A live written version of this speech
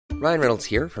Ryan Reynolds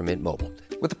here from Mint Mobile.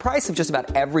 With the price of just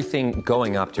about everything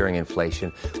going up during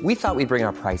inflation, we thought we'd bring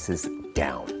our prices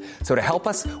down. So to help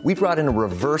us, we brought in a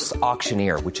reverse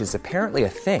auctioneer, which is apparently a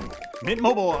thing. Mint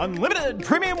Mobile Unlimited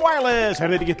Premium Wireless. How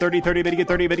to get 30, 30, bit to get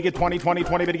 30, bit to get 20, 20,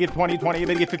 20, bit to get 20, 20,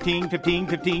 bit to get 15, 15,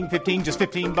 15, 15, just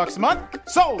 $15 a month?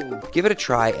 Sold! Give it a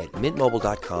try at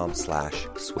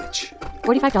mintmobile.com/switch.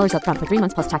 $45 up front for 3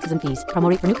 months plus taxes and fees. Promo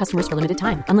rate for new customers for limited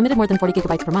time. Unlimited more than 40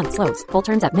 gigabytes per month. Slows full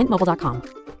terms at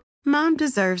mintmobile.com. Mom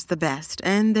deserves the best,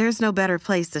 and there's no better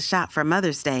place to shop for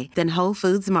Mother's Day than Whole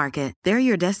Foods Market. They're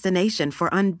your destination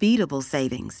for unbeatable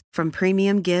savings, from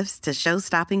premium gifts to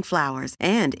show-stopping flowers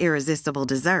and irresistible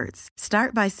desserts.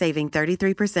 Start by saving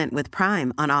 33% with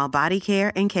Prime on all body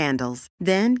care and candles.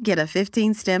 Then get a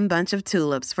 15-stem bunch of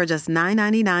tulips for just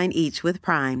 $9.99 each with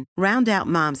Prime. Round out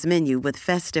Mom's menu with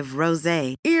festive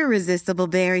rosé, irresistible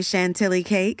berry chantilly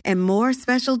cake, and more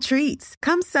special treats.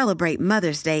 Come celebrate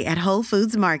Mother's Day at Whole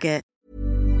Foods Market.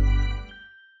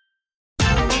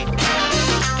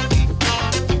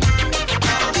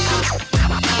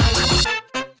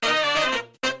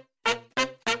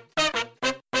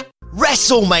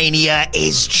 WrestleMania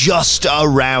is just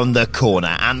around the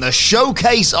corner, and the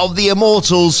Showcase of the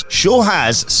Immortals sure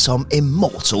has some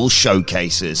immortal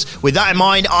showcases. With that in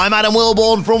mind, I'm Adam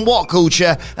Wilborn from What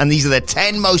Culture, and these are the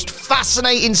 10 most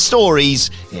fascinating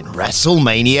stories in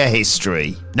WrestleMania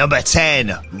history. Number 10,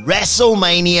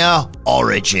 WrestleMania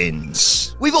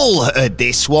Origins. We've all heard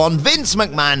this one. Vince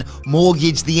McMahon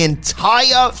mortgaged the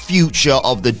entire future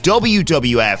of the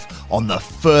WWF on the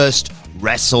first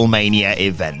WrestleMania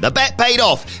event. The bet paid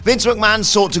off. Vince McMahon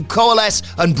sought to coalesce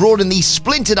and broaden the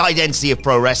splintered identity of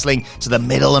pro wrestling to the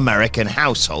middle American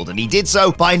household, and he did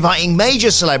so by inviting major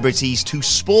celebrities to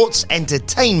Sports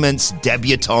Entertainment's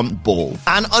debutante ball.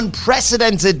 An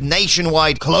unprecedented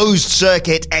nationwide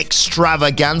closed-circuit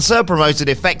extravaganza promoted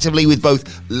effectively with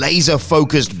both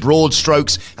laser-focused broad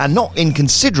strokes and not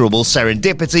inconsiderable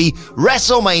serendipity,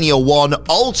 WrestleMania 1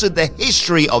 altered the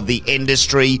history of the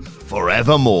industry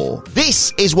forevermore.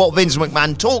 This is what Vince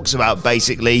McMahon talks about,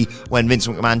 basically, when Vince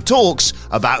McMahon talks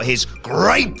about his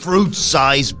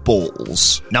grapefruit-sized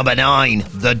balls. Number 9,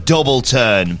 the double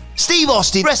turn. Steve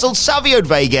Austin wrestled Savio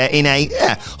Vega in a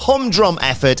humdrum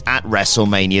effort at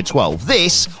WrestleMania 12.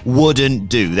 This wouldn't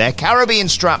do. Their Caribbean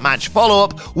strap match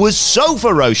follow-up was so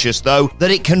ferocious, though, that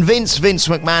it convinced Vince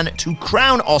McMahon to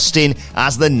crown Austin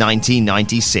as the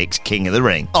 1996 King of the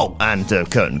Ring. Oh, and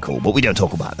curtain call, but we don't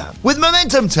talk about that. With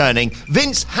momentum turning,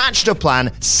 Vince hatched a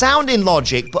plan sounding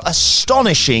logic but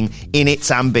astonishing in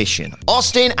its ambition.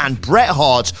 Austin and Bret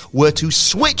Hart were to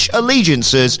switch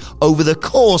allegiances over the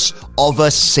course of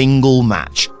a single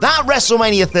match. That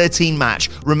WrestleMania 13 match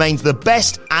remains the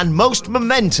best and most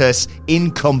momentous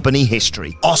in company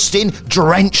history. Austin,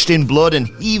 drenched in blood and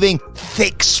heaving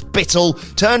thick spittle,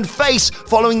 turned face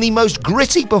following the most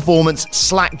gritty performance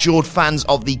slack-jawed fans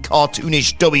of the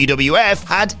cartoonish WWF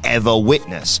had ever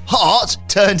witnessed. Hart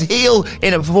turned heel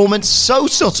in a performance so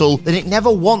subtle that it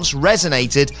never once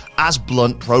resonated as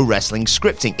blunt pro wrestling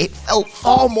scripting. It felt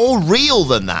far more real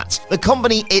than that. The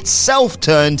company itself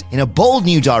turned in a bold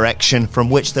new direction from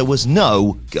which there was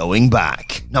no going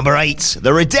back. Number 8,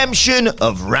 the redemption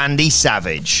of Randy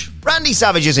Savage. Randy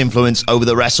Savage's influence over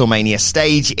the WrestleMania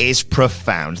stage is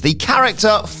profound. The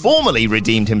character formally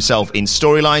redeemed himself in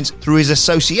storylines through his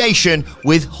association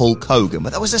with Hulk Hogan,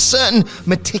 but there was a certain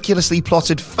meticulously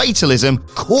plotted fatalism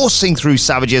coursing through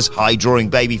Savage's high-drawing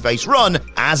babyface run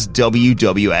as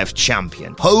WWF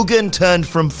champion. Hogan turned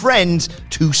from friend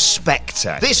to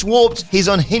specter. This warped his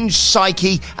unhinged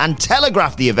psyche and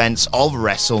telegraphed the events of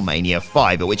WrestleMania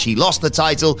 5, at which he lost the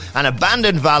title and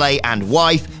abandoned valet and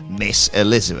wife Miss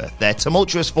Elizabeth. Their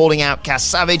tumultuous falling out cast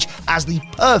Savage as the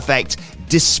perfect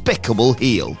despicable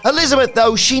heel. Elizabeth,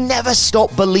 though, she never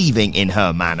stopped believing in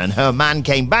her man, and her man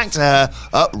came back to her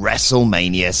at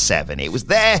WrestleMania 7. It was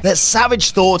there that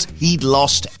Savage thought he'd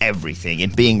lost everything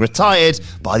in being retired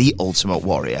by the Ultimate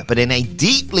Warrior. But in a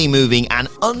deeply moving and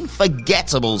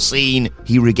unforgettable scene,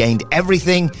 he regained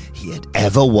everything he had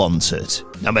ever wanted.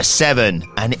 Number 7,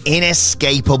 an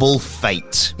inescapable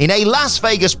fate. In a Las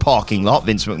Vegas parking lot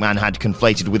Vince McMahon had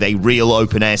conflated with a real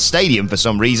open-air stadium for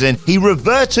some reason, he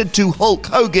reverted to Hulk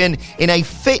Hogan in a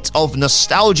fit of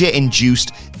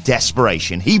nostalgia-induced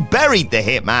desperation. He buried the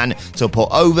Hitman to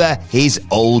put over his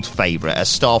old favourite, a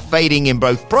star fading in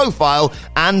both profile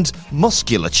and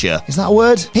musculature. Is that a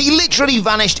word? He literally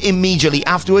vanished immediately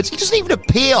afterwards. He doesn't even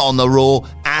appear on the Raw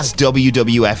as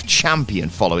WWF champion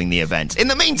following the event. In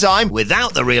the meantime,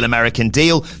 without the Real American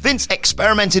deal, Vince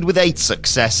experimented with a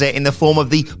successor in the form of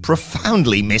the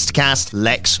profoundly miscast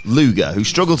Lex Luger, who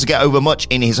struggled to get over much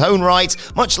in his own right,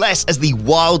 much less as the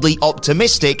wildly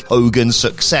optimistic Hogan's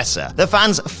successor. The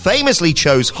fans famously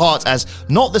chose Hart as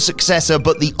not the successor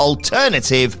but the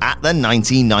alternative at the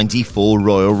 1994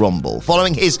 Royal Rumble.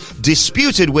 Following his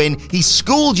disputed win, he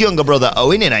schooled younger brother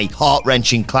Owen in a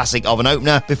heart-wrenching classic of an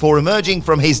opener before emerging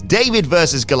from his David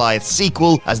vs. Goliath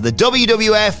sequel as the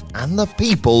WWF and the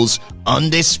People's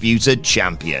undisputed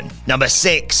champion. Number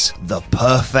 6, The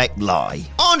Perfect Lie.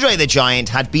 Andre the Giant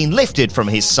had been lifted from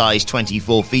his size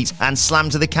 24 feet and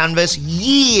slammed to the canvas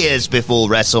years before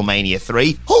WrestleMania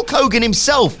 3. Hulk Hogan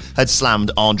himself had slammed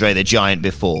Andre the Giant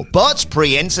before, but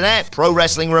pre-internet, pro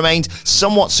wrestling remained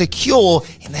somewhat secure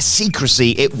in the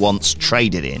secrecy it once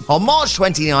traded in. On March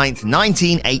 29th,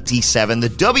 1987, the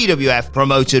WWF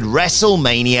promoted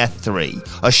WrestleMania 3,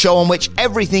 a show on which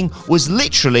everything was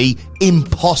literally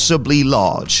impossibly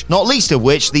large, not least of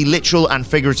which the literal and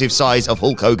figurative size of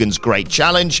Hulk Hogan's Great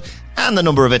Challenge and the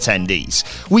number of attendees.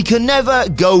 We can never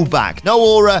go back. No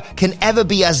aura can ever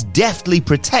be as deftly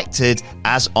protected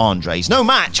as Andre's. No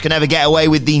match can ever get away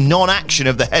with the non-action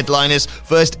of the headliner's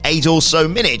first 8 or so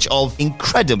minutes of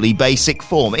incredibly basic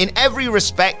form. In every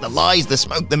respect, the lies, the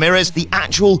smoke, the mirrors, the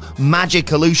actual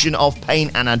magic illusion of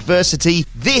pain and adversity,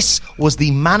 this was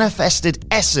the manifested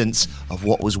essence of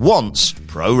what was once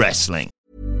pro wrestling.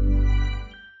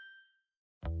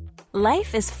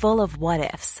 Life is full of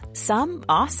what-ifs. Some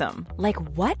awesome, like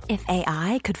what if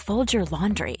AI could fold your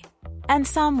laundry? And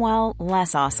some, well,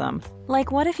 less awesome,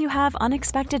 like what if you have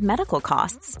unexpected medical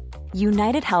costs?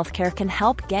 United Healthcare can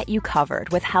help get you covered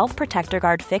with Health Protector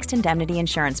Guard fixed indemnity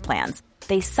insurance plans.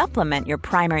 They supplement your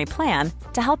primary plan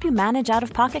to help you manage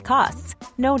out-of-pocket costs.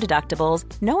 No deductibles,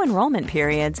 no enrollment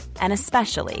periods, and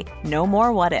especially no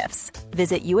more what-ifs.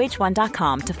 Visit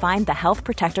uh1.com to find the Health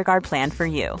Protector Guard plan for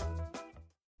you.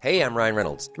 Hey, I'm Ryan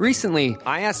Reynolds. Recently,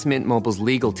 I asked Mint Mobile's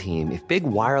legal team if big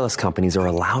wireless companies are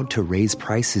allowed to raise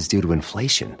prices due to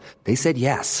inflation. They said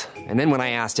yes. And then when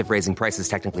I asked if raising prices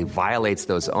technically violates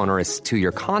those onerous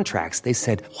 2-year contracts, they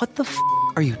said, "What the f***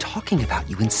 are you talking about,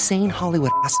 you insane Hollywood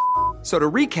ass?" So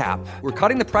to recap, we're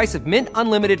cutting the price of Mint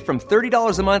Unlimited from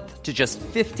 $30 a month to just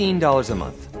 $15 a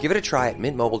month. Give it a try at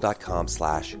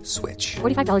mintmobile.com/switch.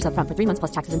 $45 up front for 3 months plus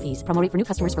taxes and fees. Promo rate for new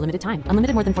customers for limited time.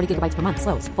 Unlimited more than 40 gigabytes per month.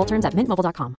 Slows full terms at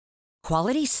mintmobile.com.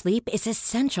 Quality sleep is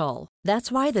essential.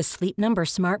 That's why the Sleep Number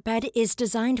Smart Bed is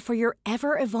designed for your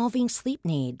ever-evolving sleep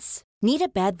needs. Need a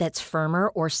bed that's firmer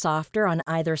or softer on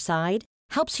either side?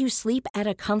 Helps you sleep at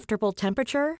a comfortable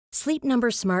temperature? Sleep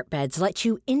Number Smart Beds let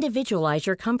you individualize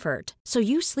your comfort, so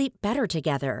you sleep better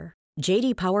together.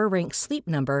 J.D. Power ranks Sleep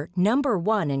Number number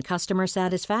 1 in customer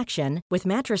satisfaction with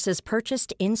mattresses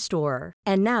purchased in-store.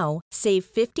 And now, save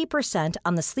 50%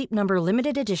 on the Sleep Number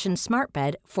Limited Edition Smart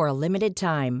Bed for a limited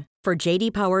time. For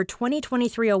J.D. Power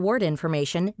 2023 award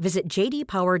information, visit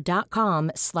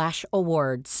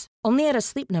jdpower.com/awards. Only at a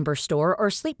Sleep Number store or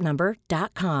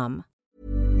sleepnumber.com.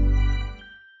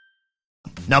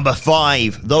 Number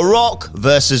 5, The Rock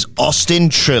vs. Austin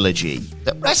Trilogy.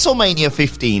 At WrestleMania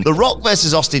 15, The Rock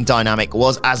vs. Austin dynamic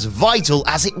was as vital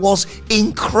as it was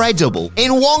incredible.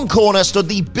 In one corner stood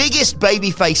the biggest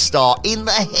babyface star in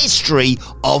the history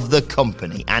of the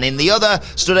company, and in the other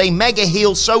stood a mega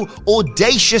heel so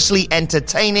audaciously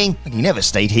entertaining, and he never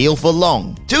stayed heel for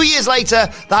long. 2 years later,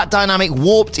 that dynamic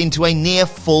warped into a near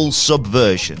full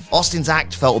subversion. Austin's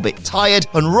act felt a bit tired,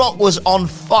 and Rock was on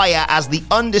fire as the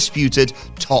undisputed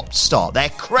top star. Their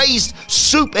crazed,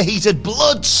 superheated,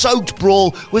 blood-soaked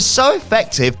brawl was so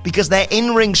effective because their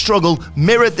in-ring struggle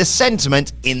mirrored the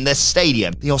sentiment in the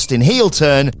stadium. The Austin heel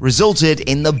turn resulted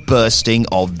in the bursting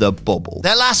of the bubble.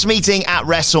 Their last meeting at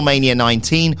WrestleMania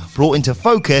 19 brought into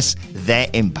focus their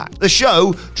impact. The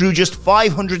show drew just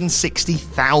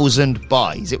 560,000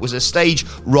 buys. It was a stage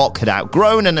Rock had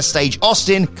outgrown and a stage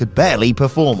Austin could barely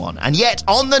perform on. And yet,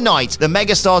 on the night, the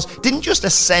megastars didn't just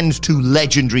ascend to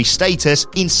legendary status.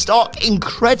 In stark,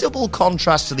 incredible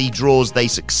contrast to the draws they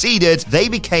succeeded, they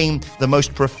became the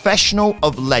most professional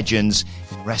of legends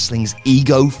in wrestling's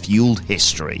ego-fueled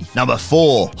history. Number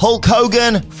 4, Hulk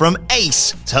Hogan from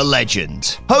ace to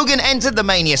legend. Hogan entered the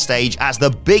Mania stage as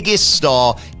the biggest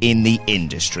star in the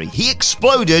industry. He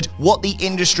exploded what the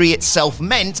industry itself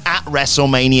meant at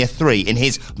WrestleMania 3 in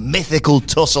his mythical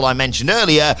tussle I mentioned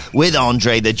earlier with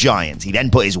Andre the Giant. He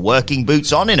then put his working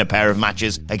boots on in a pair of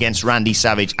matches against Randy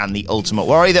Savage and the Ultimate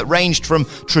Warrior that ranged from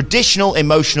traditional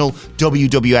emotional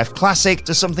WWF classic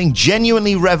to something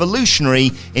genuinely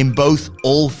revolutionary in both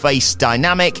all-face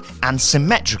dynamic and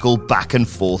symmetrical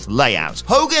back-and-forth layout.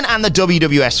 Hogan and the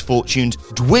WWF's fortunes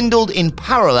dwindled in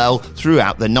parallel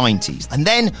throughout the 90s, and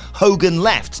then Hogan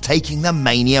left, taking the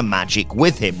Mania magic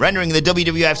with him, rendering the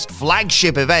WWF's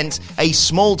flagship event a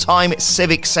small-time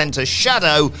Civic Center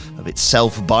shadow of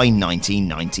itself by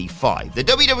 1995. The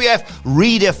WWF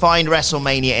redefined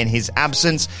WrestleMania in his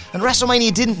absence, and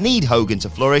WrestleMania didn't need Hogan to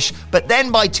flourish, but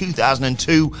then by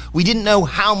 2002, we didn't know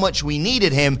how much we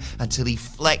needed him until he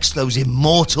flexed those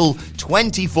immortal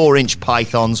 24-inch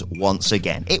pythons once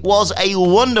again. It was a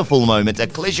wonderful moment, a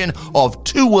collision of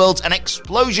two worlds, an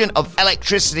explosion of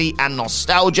electricity and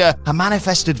nostalgia, a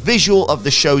manifested visual of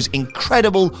the show's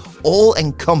incredible,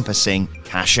 all-encompassing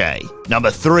cachet. Number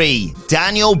 3,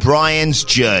 Daniel Bryan's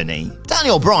journey.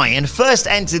 Daniel Bryan first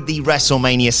entered the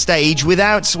WrestleMania stage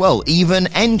without, even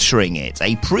entering it.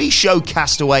 A pre-show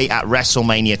castaway at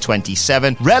WrestleMania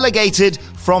 27, relegated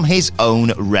from his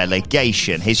own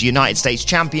relegation. His United States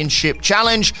Championship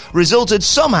challenge resulted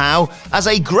somehow as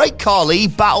a Great Khali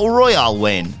Battle Royale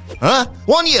win.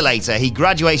 1 year later, he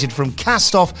graduated from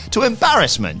cast-off to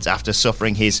embarrassment after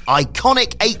suffering his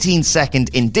iconic 18-second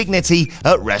indignity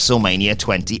at WrestleMania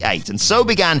 28, and so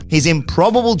began his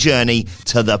improbable journey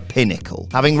to the pinnacle.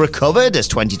 Having recovered as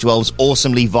 2012's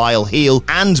awesomely vile heel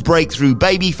and breakthrough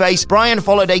babyface, Bryan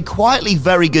followed a quietly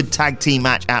very good tag team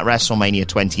match at WrestleMania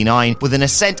 29 with an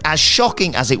ascent as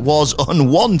shocking as it was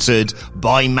unwanted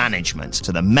by management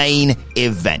to the main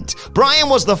event. Bryan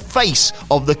was the face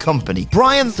of the company.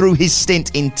 Bryan, through his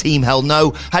stint in Team Hell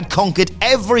No, had conquered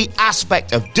every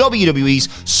aspect of WWE's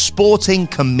sporting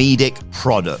comedic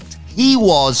product. He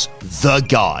was the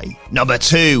guy. Number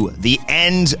 2, the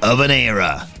end of an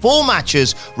era. 4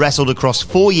 matches wrestled across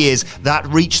 4 years that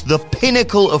reached the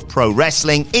pinnacle of pro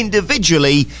wrestling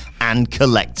individually and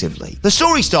collectively. The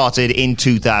story started in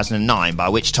 2009, by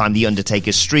which time The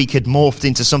Undertaker's streak had morphed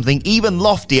into something even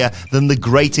loftier than the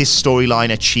greatest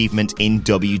storyline achievement in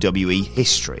WWE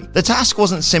history. The task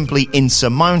wasn't simply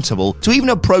insurmountable. To even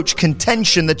approach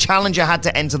contention, the challenger had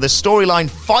to enter the storyline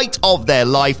fight of their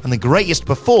life and the greatest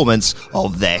performance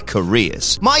of their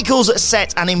careers. Michaels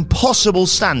set an impossible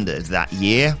standard that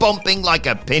year, bumping like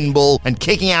a pinball and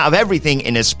kicking out of everything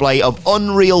in a display of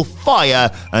unreal fire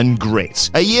and grit.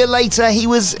 A year later, he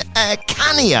was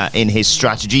cannier in his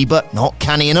strategy, but not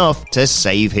canny enough to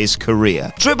save his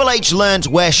career. Triple H learned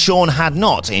where Shawn had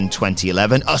not in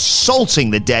 2011, assaulting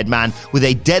the dead man with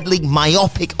a deadly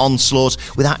myopic onslaught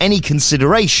without any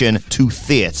consideration to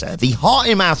theatre. The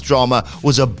heart-in-mouth drama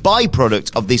was a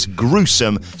byproduct of this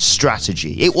gruesome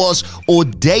strategy. It was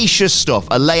audacious stuff,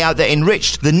 a layout that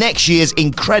enriched the next year's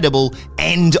incredible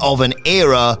end of an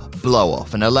era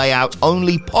blow-off, and a layout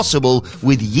only possible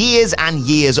with years and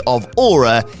years of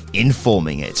aura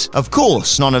informing it. Of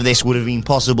course, none of this would have been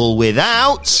possible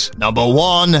without, number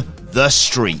 1, the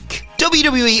streak.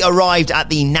 WWE arrived at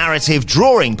the narrative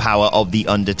drawing power of The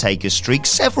Undertaker's streak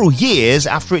several years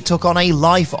after it took on a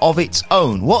life of its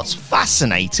own. What's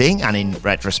fascinating, and in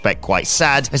retrospect quite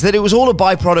sad, is that it was all a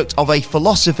byproduct of a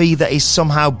philosophy that is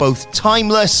somehow both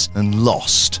timeless and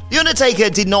lost. The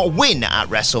Undertaker did not win at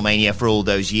WrestleMania for all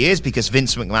those years because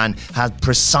Vince McMahon had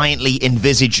presciently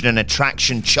envisaged an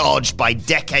attraction charged by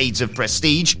decades of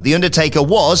prestige. The Undertaker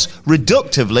was,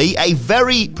 reductively, a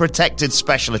very protected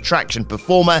special attraction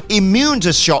performer, immune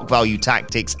to shock value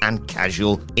tactics and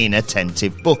casual,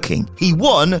 inattentive booking. He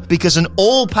won because an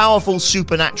all-powerful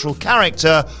supernatural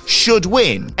character should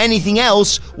win. Anything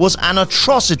else was an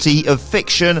atrocity of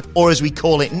fiction, or as we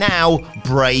call it now,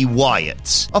 Bray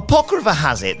Wyatt. Apocrypha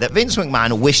has it that Vince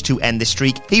McMahon wished to end the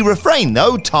streak. He refrained,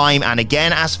 though, time and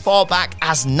again, as far back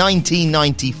as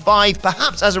 1995,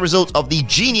 perhaps as a result of the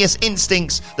genius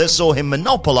instincts that saw him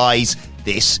monopolize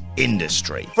this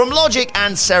industry. From logic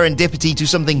and serendipity to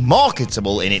something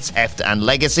marketable in its heft and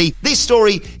legacy, this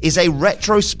story is a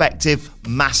retrospective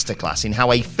masterclass in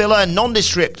how a filler,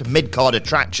 nondescript mid-card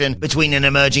attraction between an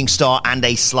emerging star and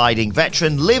a sliding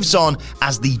veteran lives on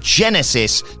as the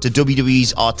genesis to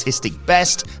WWE's artistic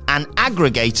best and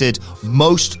aggregated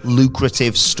most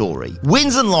lucrative story.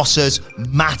 Wins and losses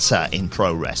matter in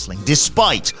pro wrestling,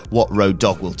 despite what Road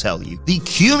Dogg will tell you. The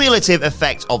cumulative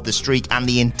effect of the streak and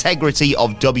the integrity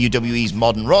of WWE's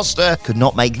modern roster could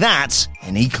not make that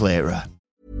any clearer.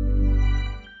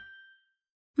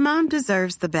 Mom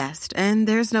deserves the best, and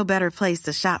there's no better place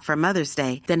to shop for Mother's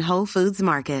Day than Whole Foods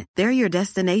Market. They're your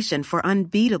destination for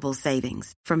unbeatable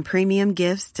savings, from premium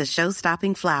gifts to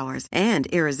show-stopping flowers and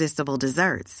irresistible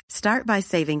desserts. Start by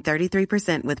saving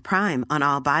 33% with Prime on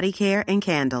all body care and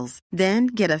candles. Then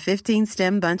get a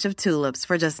 15-stem bunch of tulips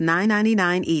for just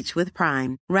 $9.99 each with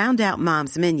Prime. Round out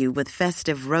Mom's menu with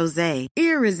festive rosé,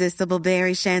 irresistible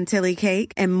berry chantilly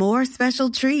cake, and more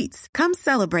special treats. Come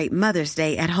celebrate Mother's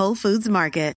Day at Whole Foods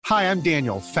Market. Hi, I'm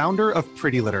Daniel, founder of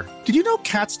Pretty Litter. Did you know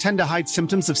cats tend to hide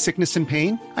symptoms of sickness and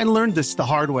pain? I learned this the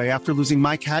hard way after losing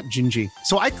my cat, Gingy.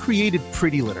 So I created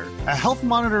Pretty Litter, a health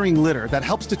monitoring litter that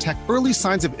helps detect early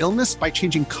signs of illness by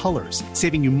changing colors,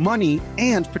 saving you money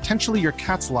and potentially your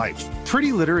cat's life.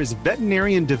 Pretty Litter is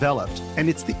veterinarian developed, and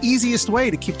it's the easiest way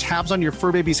to keep tabs on your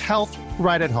fur baby's health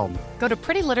right at home. Go to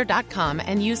prettylitter.com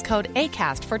and use code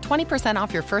ACAST for 20%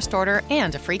 off your first order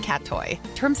and a free cat toy.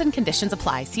 Terms and conditions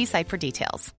apply. See site for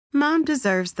details. Mom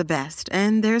deserves the best,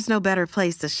 and there's no better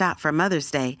place to shop for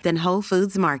Mother's Day than Whole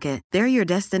Foods Market. They're your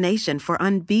destination for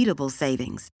unbeatable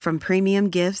savings, from premium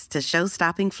gifts to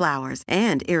show-stopping flowers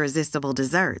and irresistible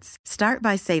desserts. Start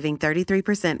by saving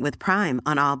 33% with Prime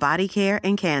on all body care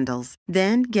and candles.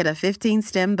 Then get a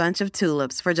 15-stem bunch of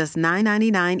tulips for just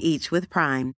 $9.99 each with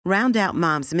Prime. Round out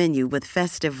Mom's menu with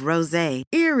festive rosé,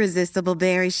 irresistible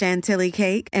berry chantilly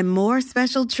cake, and more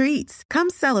special treats. Come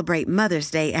celebrate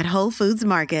Mother's Day at Whole Foods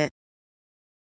Market.